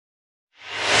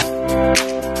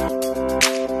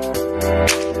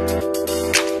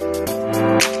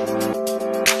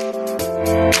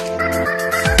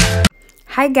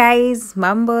Hi guys,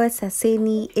 Mambo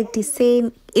Saseni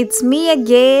 87. It's me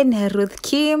again, Ruth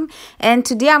Kim, and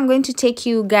today I'm going to take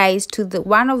you guys to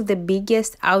one of the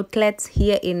biggest outlets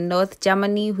here in North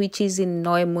Germany, which is in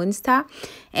Neumünster.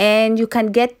 And you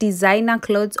can get designer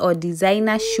clothes or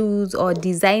designer shoes or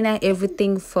designer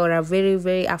everything for a very,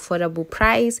 very affordable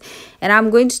price. And I'm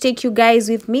going to take you guys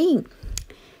with me.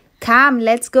 Come,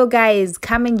 let's go guys.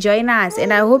 Come and join us,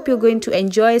 and I hope you're going to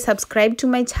enjoy. Subscribe to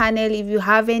my channel if you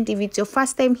haven't. If it's your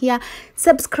first time here,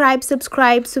 subscribe. So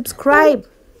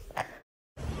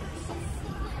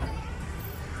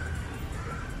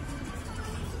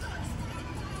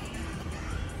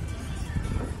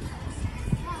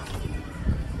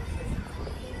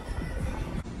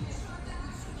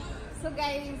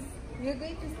guys, we're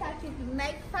going to start with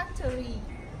Nike Factory.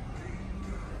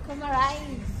 Come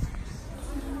arrive.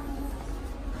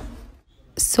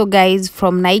 So guys,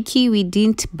 from Nike we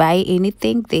didn't buy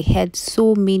anything. They had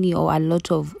so many or a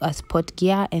lot of sport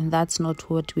gear, and that's not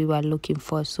what we were looking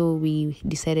for, so we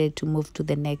decided to move to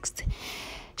the next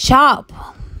shop.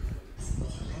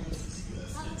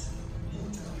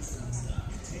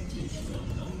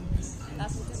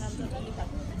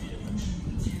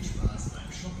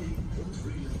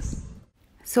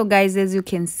 So guys, as you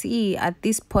can see, at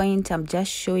this point I'm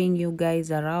just showing you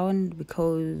guys around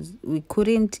because we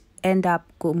couldn't end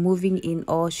up moving in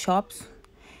all shops.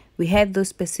 We had those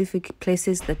specific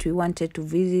places that we wanted to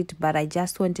visit, but I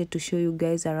just wanted to show you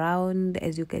guys around.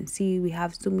 As you can see, we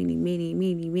have so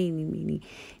many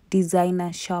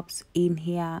designer shops in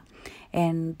here,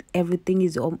 and everything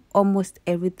is almost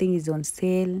everything is on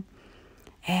sale,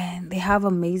 and they have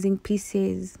amazing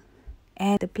pieces,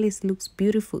 and the place looks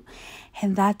beautiful,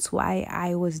 and that's why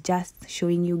I was just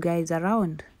showing you guys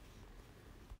around.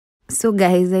 So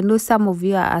guys, I know some of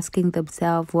you are asking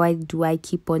themselves, why do I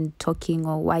keep on talking,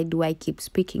 or why do I keep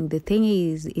speaking? The thing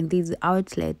is, in this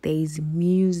outlet there is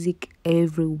music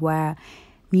everywhere,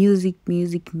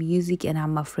 music, and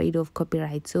I'm afraid of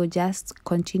copyright. So just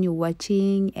continue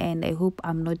watching, and I hope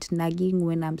I'm not nagging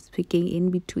when I'm speaking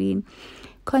in between.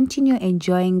 Continue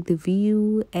enjoying the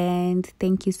view, and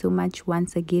thank you so much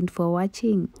once again for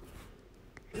watching.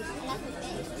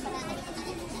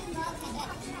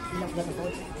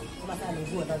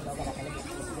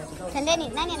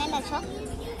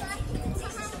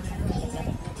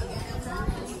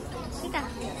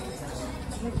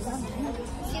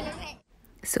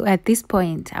 So at this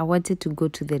point I wanted to go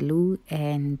to the loo,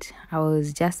 and I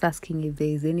was just asking if there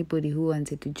is anybody who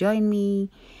wanted to join me,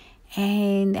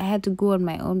 and I had to go on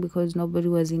my own because nobody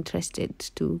was interested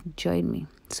to join me.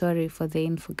 Sorry for the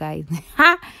info, guys.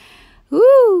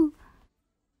 Woo!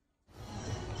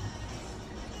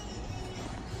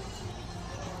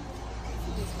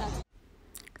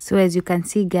 So as you can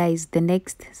see guys, the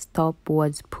next stop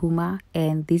was Puma,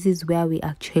 and this is where we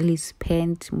actually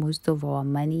spent most of our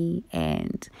money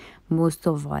and most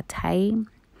of our time.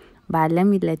 But let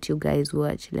me let you guys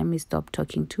watch. Let me stop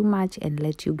talking too much and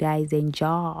let you guys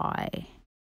enjoy.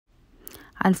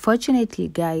 Unfortunately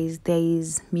guys, there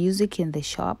is music in the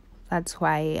shop. That's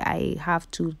why I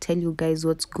have to tell you guys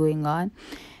what's going on.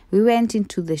 We went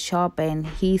into the shop and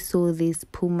he saw this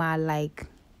Puma like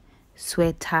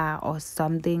sweater or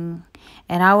something,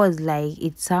 and I was like,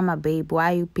 it's summer, babe,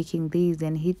 why are you picking these?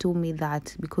 And he told me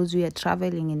that because we are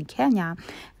traveling in Kenya,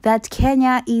 that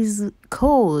Kenya is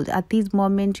cold at this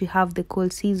moment. We have the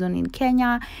cold season in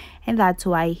Kenya, and that's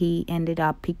why he ended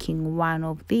up picking one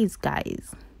of these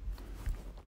guys.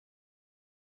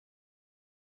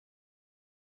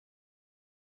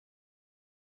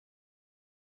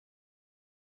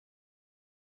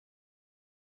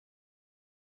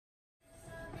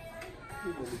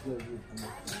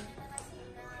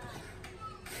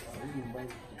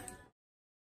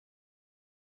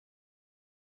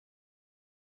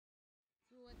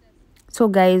 So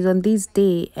guys, on this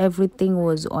day everything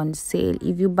was on sale.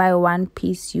 If you buy one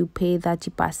piece you pay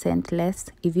 30% less.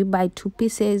 If you buy two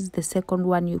pieces, the second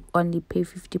one you only pay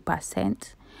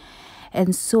 50%.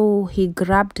 And so he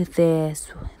grabbed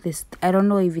this, I don't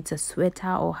know if it's a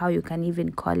sweater or how you can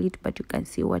even call it, but you can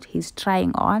see what he's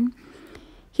trying on.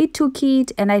 He took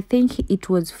it, and I think it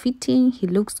was fitting. He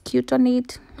looks cute on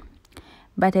it,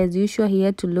 but as usual he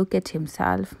had to look at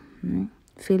himself,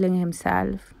 feeling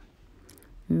himself.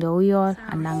 Ndio huyo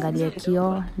anaangalia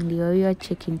kioo, ndio huyo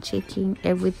checking,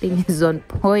 everything is on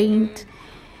point.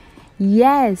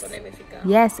 Yes,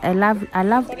 I love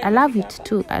it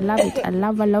too. I love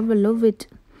it.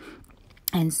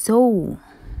 And so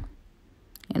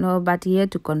you know, but he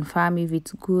had to confirm if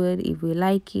it's good, if we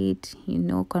like it, you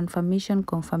know. Confirmation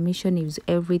is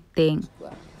everything.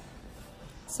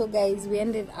 So guys, we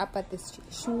ended up at the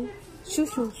shoe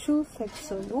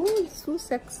section. Oh, shoe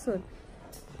section.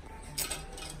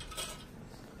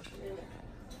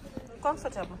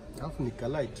 Comfortable.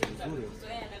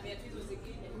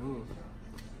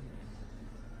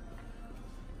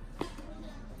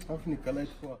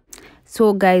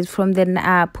 So guys, from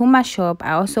the Puma shop,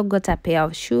 I also got a pair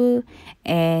of shoes,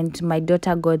 and my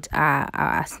daughter got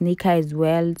a sneaker as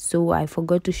well. So I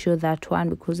forgot to show that one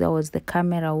because I was the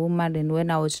camera woman, and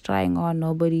when I was trying on,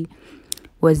 nobody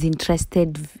was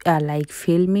interested like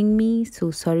filming me. So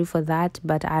sorry for that,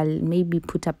 but I'll maybe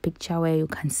put a picture where you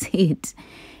can see it.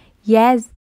 Yes.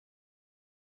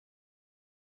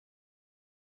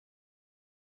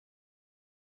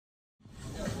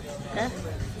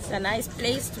 It's a nice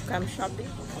place to come shopping,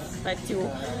 but you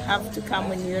have to come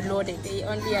when you're loaded. They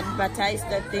only advertise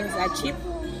that things are cheap,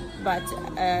 but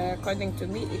according to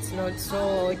me, it's not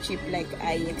so cheap like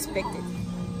I expected.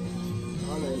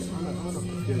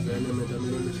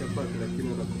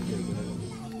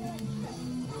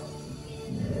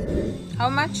 How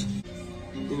much?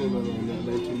 19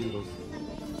 euros.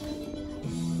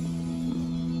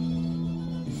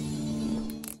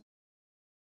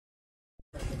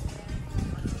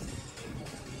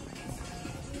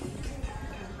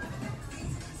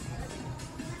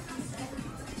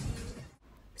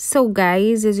 So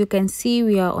guys, as you can see,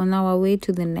 we are on our way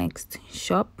to the next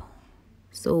shop.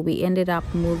 So we ended up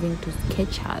moving to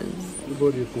Skechers.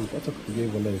 What do you think? What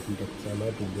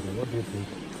do you think?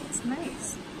 It's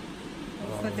nice.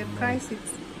 For the price,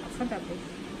 it's affordable.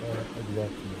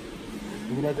 Exactly.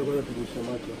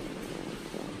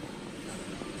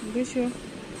 You sure?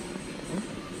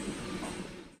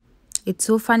 It's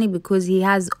so funny because he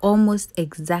has almost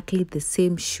exactly the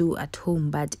same shoe at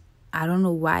home, but I don't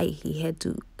know why he had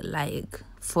to like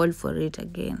fall for it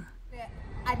again.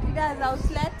 Adidas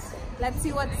outlet. Let's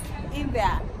see what's in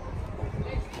there.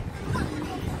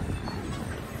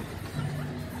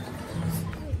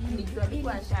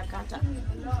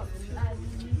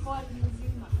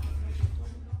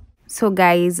 So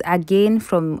guys, again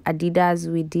from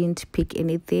Adidas, we didn't pick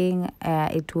anything.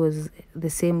 It was the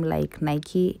same like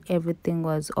Nike.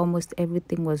 Almost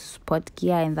everything was sport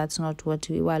gear, and that's not what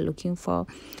we were looking for.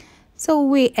 So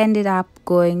we ended up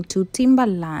going to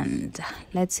Timberland.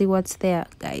 Let's see what's there,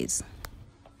 guys.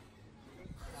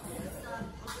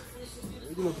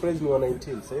 Original price ni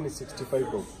 119, sasa ni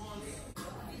 65 bob.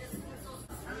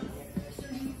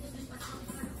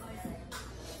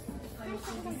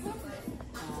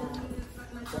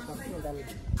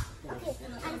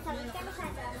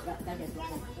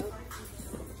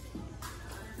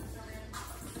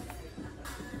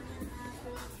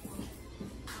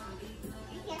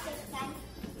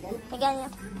 Peganya.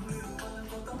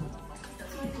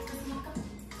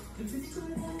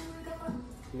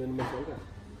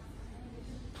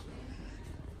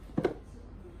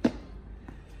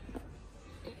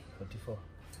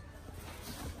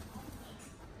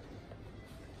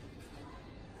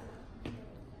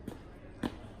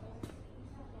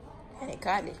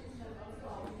 Kali.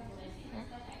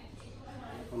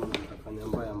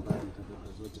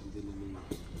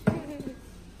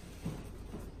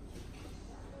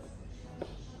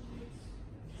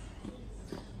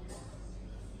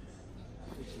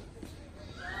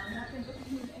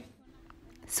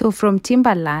 So from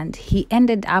Timberland, he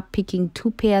ended up picking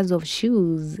 2 pairs of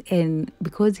shoes, and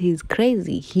because he's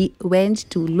crazy, he went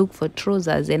to look for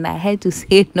trousers, and I had to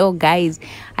say, no guys,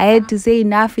 I had to say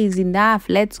enough is enough,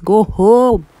 let's go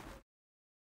home.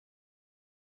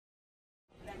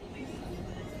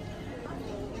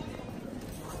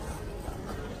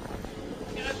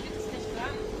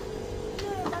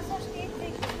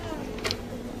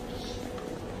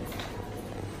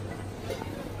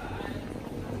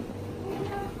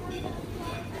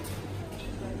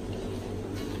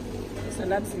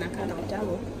 Salad zinakaa na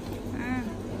utamu.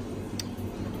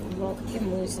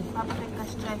 Kimuzi. Paprika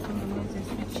stripe and the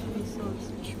with chili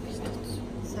sauce.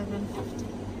 750.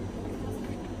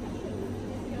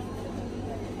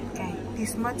 Okay,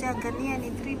 this moja gania ni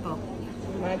 3 bob.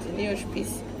 Maji niyo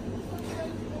shpisi.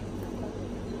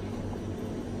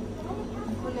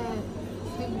 Kule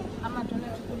ama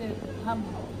tunachukule hambo.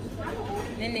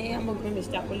 Nene hambo kwa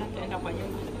chakula tuenda kwa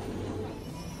nyumba.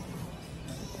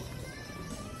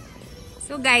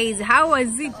 So guys, how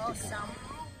was it? Awesome.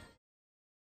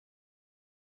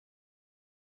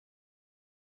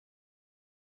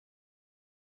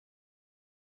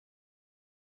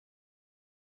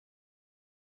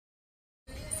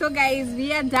 So guys,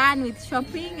 we are done with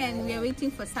shopping and we are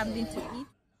waiting for something to eat.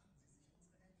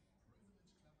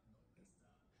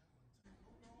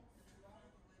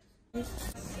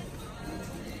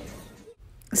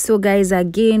 So guys,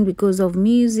 again, because of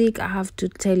music, I have to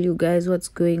tell you guys what's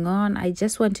going on. I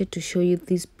just wanted to show you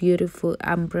these beautiful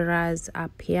umbrellas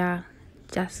up here.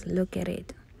 Just look at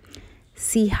it.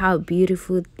 See how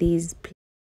beautiful these.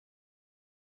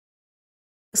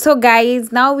 So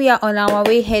guys, now we are on our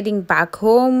way heading back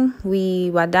home.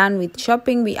 We were done with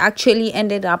shopping. We actually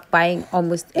ended up buying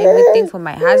almost everything for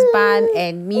my husband,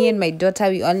 and me and my daughter,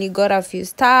 we only got a few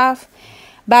stuff,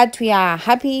 but we are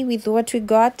happy with what we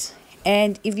got.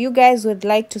 And if you guys would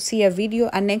like to see a video,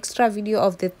 an extra video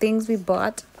of the things we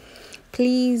bought,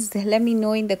 please let me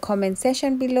know in the comment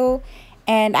section below.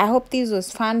 And I hope this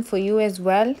was fun for you as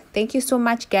well. Thank you so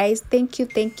much guys. Thank you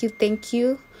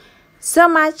so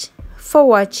much for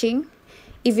watching.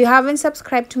 If you haven't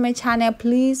subscribed to my channel,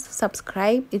 please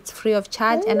subscribe. It's free of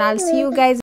charge, and I'll see you guys